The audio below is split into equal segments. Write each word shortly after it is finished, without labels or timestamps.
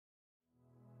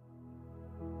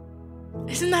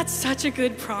Isn't that such a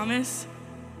good promise?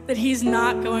 That he's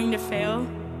not going to fail?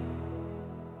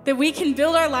 That we can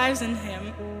build our lives in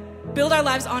him, build our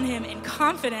lives on him in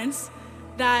confidence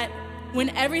that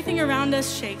when everything around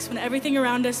us shakes, when everything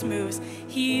around us moves,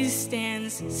 he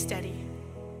stands steady.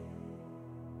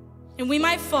 And we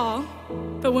might fall,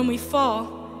 but when we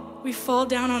fall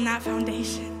down on that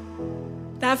foundation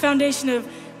of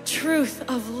truth,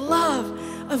 of love,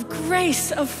 of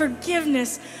grace, of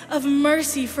forgiveness, of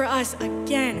mercy for us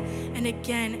again and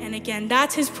again and again.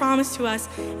 That's his promise to us,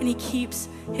 and he keeps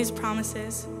his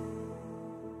promises.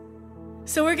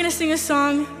 So we're gonna sing a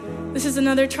song. This is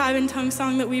another Tribe and Tongue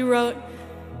song that we wrote.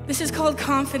 This is called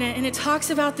Confident, and it talks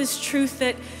about this truth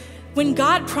that when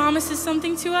God promises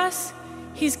something to us,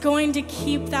 he's going to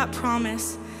keep that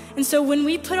promise. And so when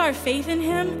we put our faith in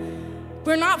him,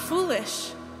 we're not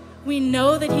foolish. We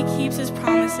know that he keeps his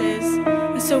promises,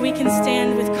 and so we can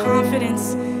stand with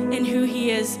confidence in who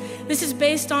he is. This is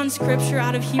based on scripture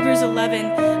out of Hebrews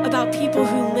 11 about people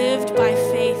who lived by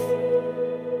faith.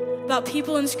 About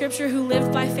people in scripture who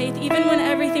lived by faith even when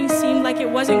everything seemed like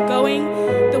it wasn't going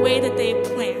the way that they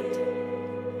planned.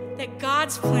 That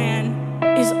God's plan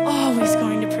is always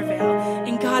going to prevail,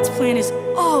 and God's plan is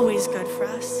always good for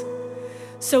us.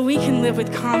 So we can live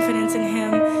with confidence in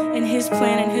him and his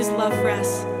plan and his love for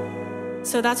us.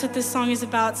 So that's what this song is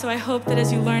about. So I hope that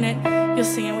as you learn it, you'll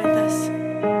sing it with us.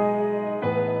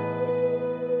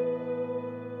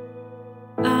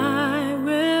 I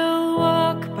will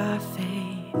walk by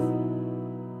faith.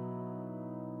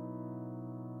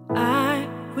 I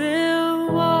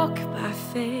will walk by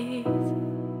faith.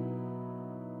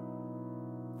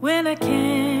 When I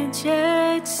can't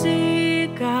yet see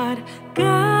God,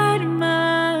 guide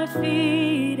my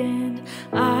feet, and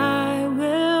I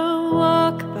will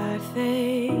walk by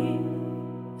faith.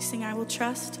 We sing, I will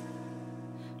trust.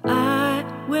 I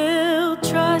will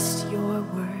trust your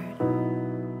word.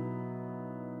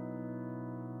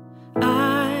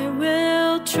 I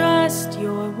will trust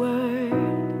your word.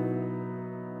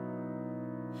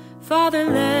 Father,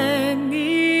 let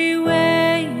me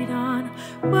wait on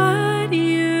what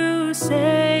you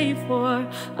say, for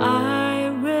I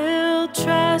will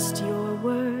trust your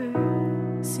word.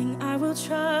 Sing, I will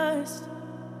trust.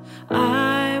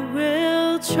 I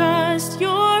will trust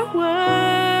your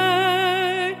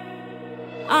word.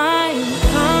 I am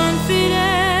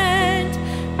confident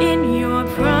in your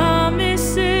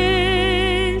promises.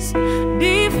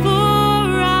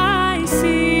 Before I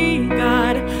see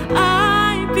God,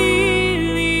 I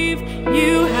believe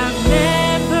you have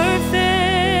never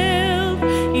failed.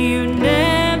 You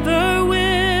never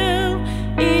will.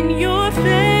 In your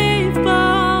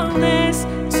faithfulness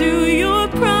to your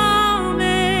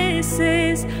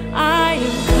promises, I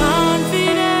am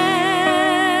confident.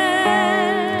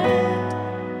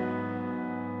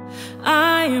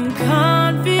 I am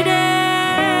confident.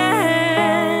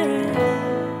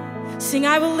 Sing,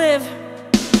 I will live.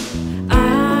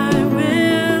 I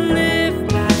will live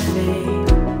by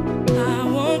faith. I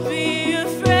won't be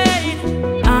afraid.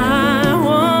 I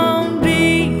won't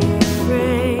be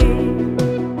afraid.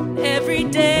 Every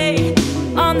day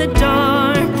on the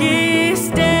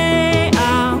darkest day,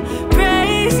 I'll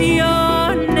praise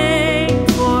your name,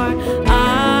 for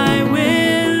I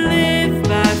will live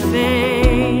by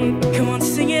faith. Come on,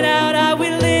 sing it out. I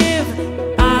will live.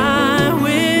 I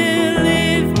will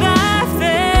live by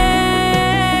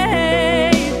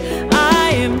faith.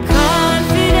 I am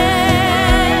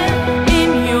confident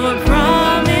in your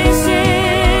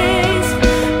promises.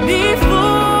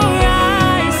 Before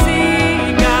I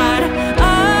see God,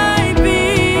 I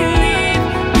believe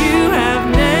you have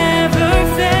never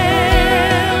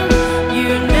failed.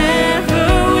 You never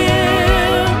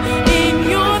will. In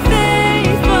your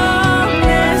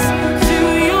faithfulness to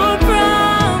your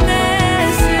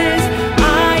promises, I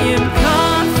am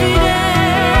confident.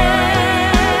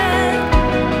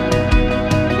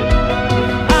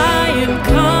 I am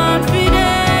confident.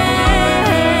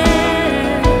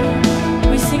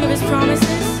 We sing of his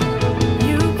promises.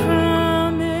 You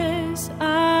promise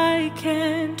I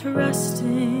can trust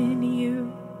in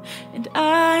you, and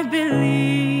I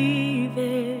believe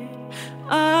it.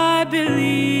 I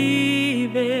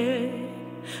believe it.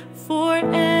 For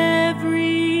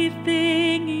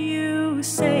everything you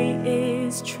say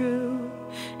is true,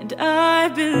 and I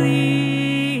believe